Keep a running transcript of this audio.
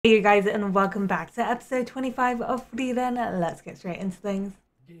Hey you guys, and welcome back to episode 25 of Frieren. Let's get straight into things.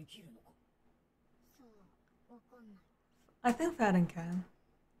 I think Frieren can.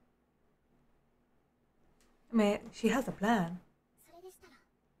 I mean, she has a plan.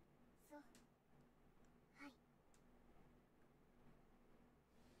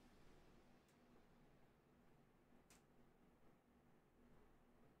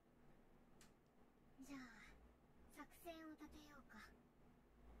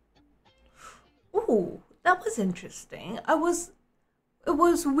 Ooh, that was interesting. It was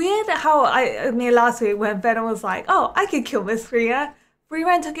weird how I mean last week when Venom was like, oh, I could kill Miss Frieren.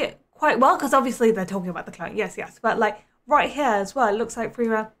 Frieren took it quite well because obviously they're talking about the clone. Yes, but like right here as well, it looks like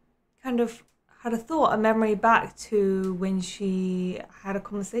Frieren kind of had a thought, a memory back to when she had a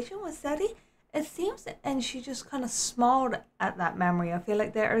conversation with Seti. It seems, and she just kind of smiled at that memory. I feel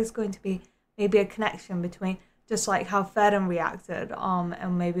like there is going to be maybe a connection between just like how Venom reacted,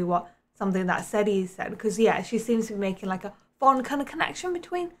 and maybe what something that Seti said, because yeah, she seems to be making like a fond kind of connection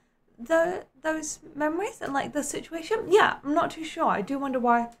between those memories and like the situation. Yeah, I'm not too sure. I do wonder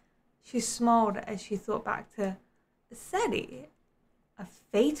why she smiled as she thought back to Seti. A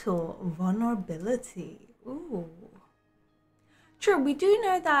fatal vulnerability. Ooh. True, we do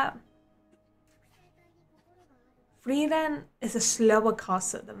know that Frieren is a slower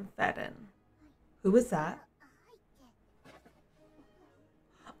caster than Venom. Who was that?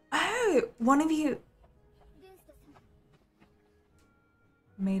 Oh, one of you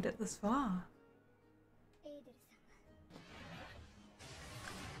made it this far.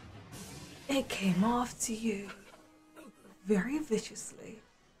 It came after you very viciously.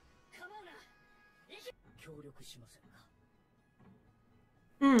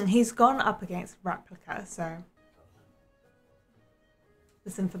 He's gone up against Replica, so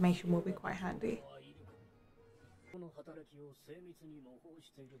this information will be quite handy.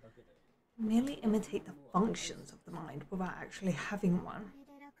 Merely imitate the functions of the mind without actually having one.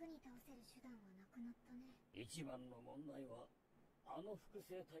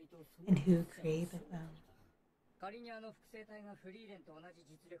 And who created them?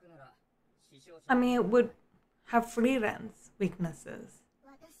 I mean, it would have Frieren's weaknesses.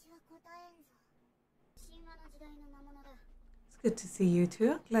 It's good to see you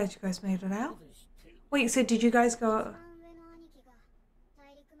two. Glad you guys made it out. Wait, so did you guys go...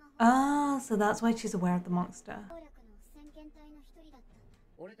 Ah, so that's why she's aware of the monster.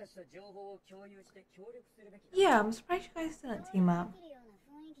 Yeah, I'm surprised you guys didn't team up.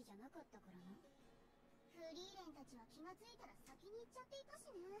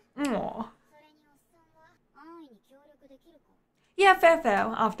 Aww. Yeah, fair.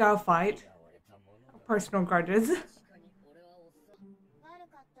 After our fight. Personal grudges.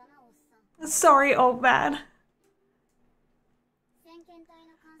 Sorry, old man.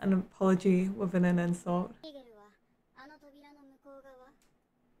 An apology within an insult.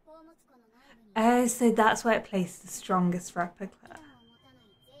 Oh, so that's where it placed the strongest replica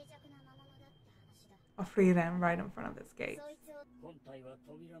of Frieren right in front of its gates.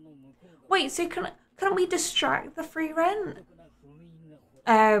 Wait, so couldn't we distract the Frieren?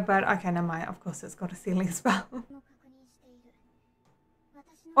 Oh, but okay, never mind. Of course, it's got a sealing spell.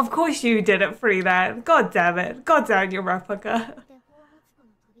 Of course you did it, Frieren. God damn it. God damn your replica.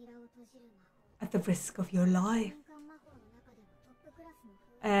 At the risk of your life.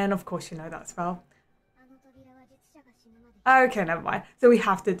 And of course you know that spell. Okay, never mind. So we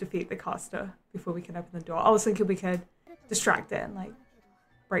have to defeat the caster before we can open the door. I was thinking we could distract it and like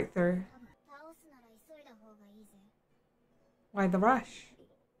break through. Why the rush?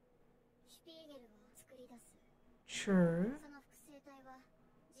 True.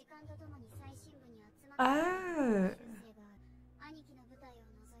 Oh.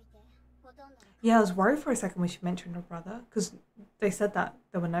 Yeah, I was worried for a second when she mentioned her brother, because they said that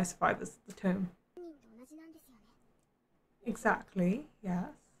there were no survivors of the tomb. Exactly, yes.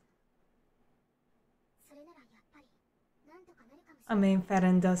 I mean,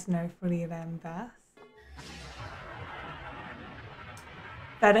 Frieren does know Frieren best.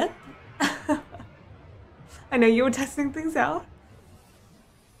 Frieren? I know you were testing things out.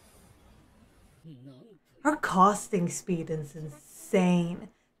 Her casting speed is insane.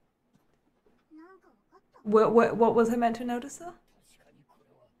 What was I meant to notice though?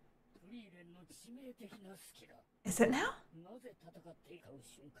 Is it now?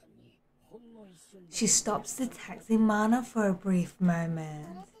 She stops detecting mana for a brief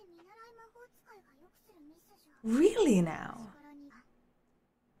moment. Really now?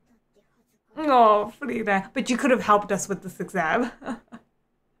 Oh, Frieren. But you could have helped us with this exam.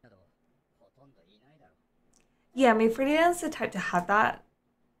 Yeah, I mean, Frieren's the type to have that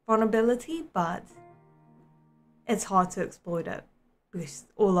vulnerability, but it's hard to exploit it because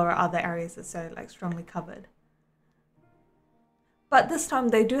all our other areas are so like strongly covered. But this time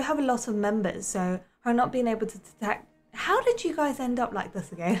they do have a lot of members, so her not being able to detect. How did you guys end up like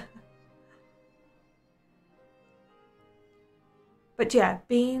this again? But yeah,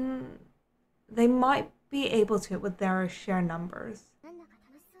 they might be able to with their sheer numbers.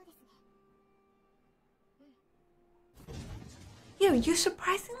 Yeah, you're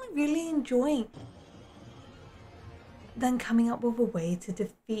surprisingly really enjoying then coming up with a way to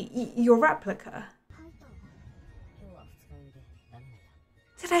defeat your replica.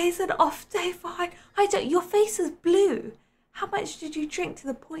 Today is an off day for your face is blue. How much did you drink to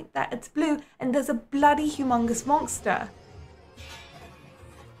the point that it's blue and there's a bloody humongous monster?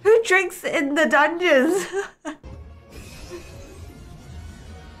 Who drinks in the dungeons?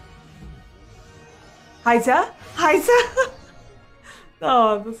 Heiter?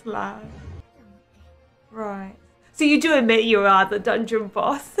 Oh, this lad. Right. So you do admit you are the dungeon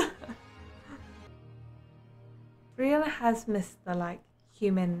boss. Frieren has missed the like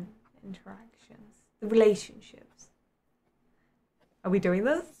human interactions, the relationships. Are we doing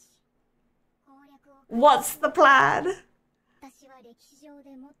this? What's the plan?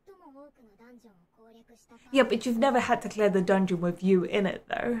 Yeah, but you've never had to clear the dungeon with you in it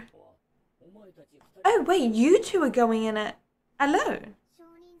though. Oh wait, you two are going in it alone?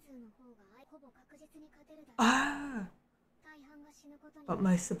 Oh. But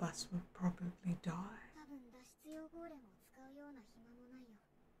most of us would probably die.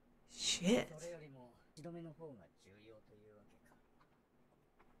 Shit.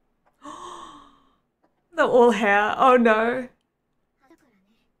 They're all hair. Oh no.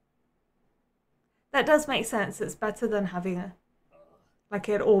 That does make sense. It's better than having a like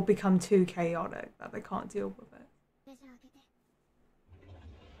it all become too chaotic that they can't deal with it.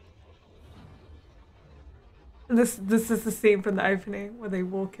 This is the scene from the opening where they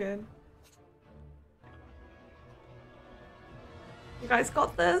walk in. You guys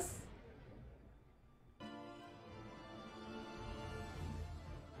got this?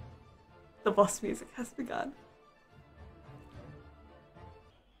 The boss music has begun.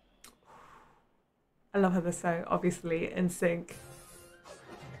 I love how they're so obviously in sync.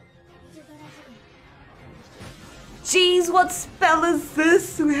 Jeez, what spell is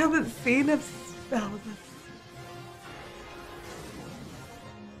this? We haven't seen a spell this.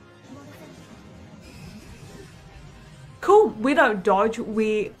 Cool, we don't dodge,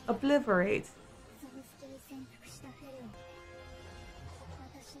 we obliterate.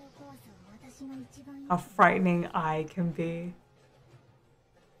 How frightening I can be.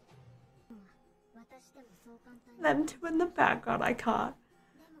 Them two in the background, I can't.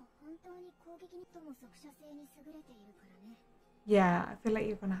 Yeah, I feel like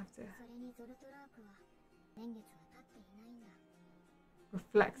you're gonna have to.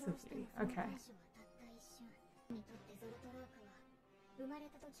 Reflexively, okay.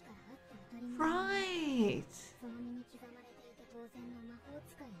 Right.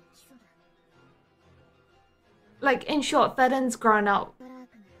 Like, in short, Theden's grown up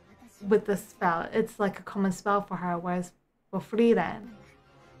with this spell. It's like a common spell for her, whereas for Frieren,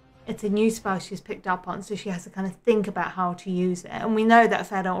 it's a new spell she's picked up on, so she has to kind of think about how to use it. And we know that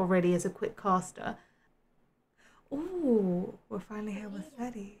Theden already is a quick caster. Ooh, we're finally here with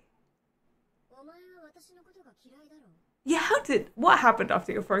Teddy. Yeah, what happened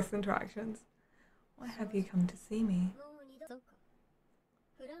after your first interactions? Why have you come to see me?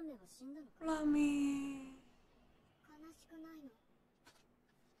 Lummy.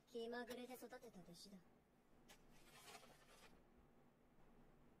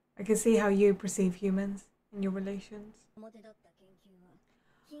 I can see how you perceive humans in your relations.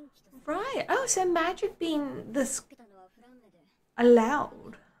 Right, oh, so magic being this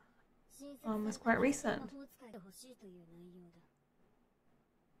allowed was quite recent.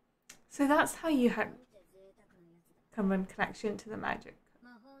 So that's how you had come in connection to the magic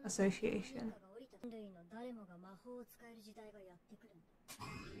association.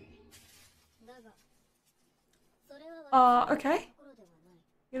 Okay.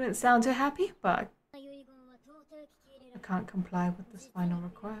 You didn't sound too happy, but I can't comply with this final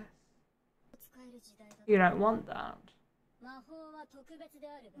request. You don't want that.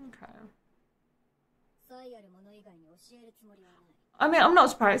 Okay. I mean, I'm not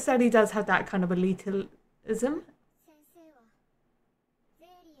surprised. Sadie does have that kind of elitism.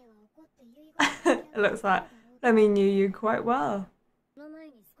 It looks like Lemmy knew you quite well.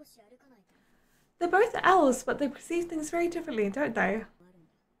 They're both elves, but they perceive things very differently, don't they?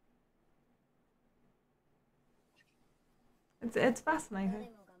 It's fascinating.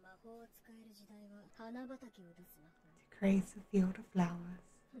 To create a field of flowers.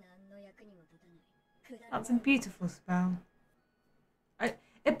 That's a beautiful spell.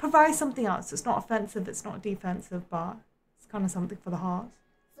 It provides something else. It's not offensive, it's not defensive, but it's kind of something for the heart.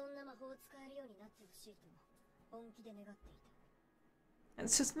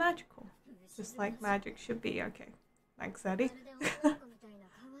 It's just magical. Just like magic should be. Okay. Thanks, Eddie.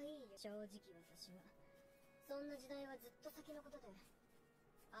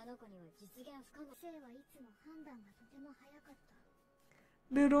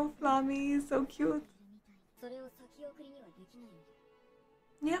 Little Flammy is so cute.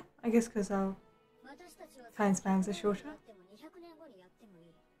 Yeah, I guess because our time spans are shorter.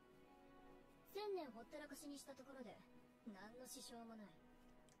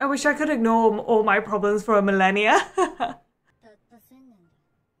 I wish I could ignore all my problems for a millennia.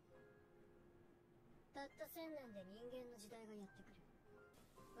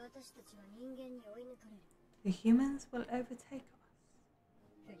 The humans will overtake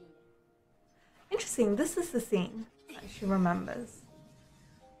us. Interesting, this is the scene that she remembers.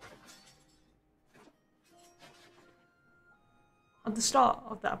 At the start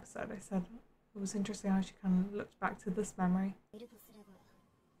of the episode, I said it was interesting how she kind of looked back to this memory.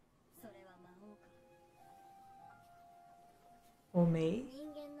 Or me?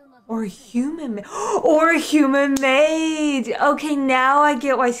 Or a human or a human mage! Okay, now I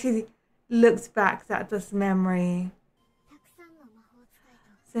get why she looked back at this memory.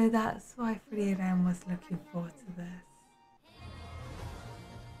 So that's why Frieren was looking forward to this.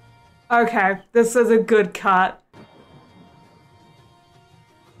 Okay, this was a good cut.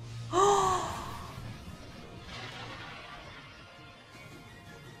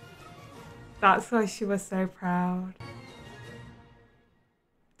 That's why she was so proud.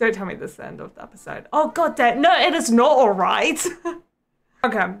 Don't tell me this is the end of the episode. Oh god damn, no, it is not alright.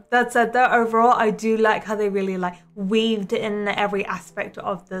 Okay, that said though, overall I do like how they really like weaved in every aspect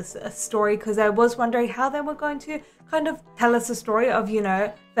of this story, because I was wondering how they were going to kind of tell us a story of, you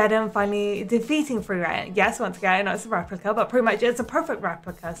know, Frieren finally defeating Frieren. Yes, once again, I know it's a replica, but pretty much it's a perfect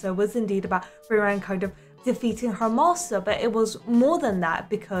replica. So it was indeed about Frieren kind of defeating her master, but it was more than that,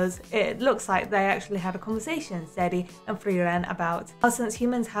 because it looks like they actually had a conversation, Zeddy and Frieren, about how since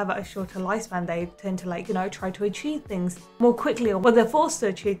humans have a shorter lifespan, they tend to, like, you know, try to achieve things more quickly, or they're forced to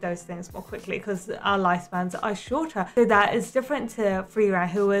achieve those things more quickly because our lifespans are shorter. So that is different to Frieren,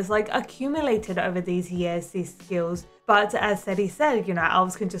 who has like accumulated over these years these skills. But as Zeddy said, you know,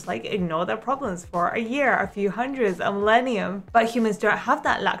 elves can just like ignore their problems for a year, a few hundreds, a millennium. But humans don't have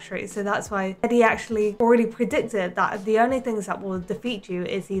that luxury. So that's why Zeddy actually already predicted that the only things that will defeat you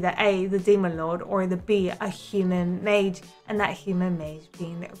is either A, the Demon Lord, or the B, a human mage. And that human mage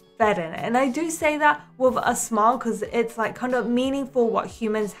being Frieren. And I do say that with a smile, because it's like kind of meaningful what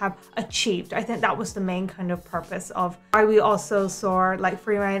humans have achieved. I think that was the main kind of purpose of why we also saw like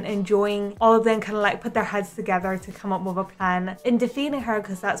Frieren enjoying all of them kind of like put their heads together to come up with a plan in defeating her,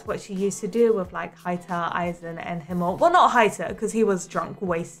 because that's what she used to do with like Haita, Eisen and Himmel. Well, not Haita, because he was drunk,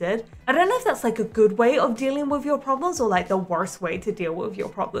 wasted. I don't know if that's like a good way of dealing with your problems or like the worst way to deal with your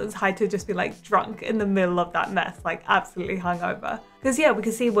problems. Haita just be like drunk in the middle of that mess, like absolutely hungover. Because yeah, we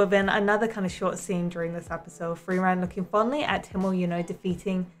can see within another kind of short scene during this episode, Frieren looking fondly at Himmel, you know,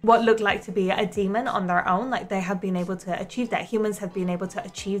 defeating what looked like to be a demon on their own. Like they have been able to achieve that. Humans have been able to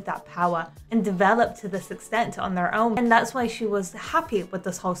achieve that power and develop to this extent on their own. And that's why she was happy with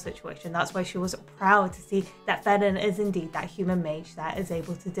this whole situation. That's why she was proud to see that Frieren is indeed that human mage that is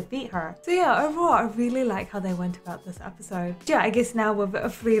able to defeat her. So yeah, overall, I really like how they went about this episode. Yeah, I guess now with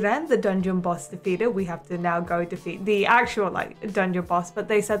Frieren, the dungeon boss defeated, we have to now go defeat the actual like dungeon boss, but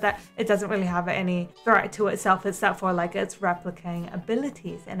they said that it doesn't really have any threat to itself except for like its replicating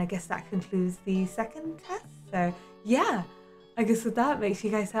abilities. And I guess that concludes the second test. So yeah, I guess with that, make sure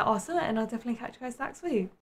you guys are awesome, and I'll definitely catch you guys next week.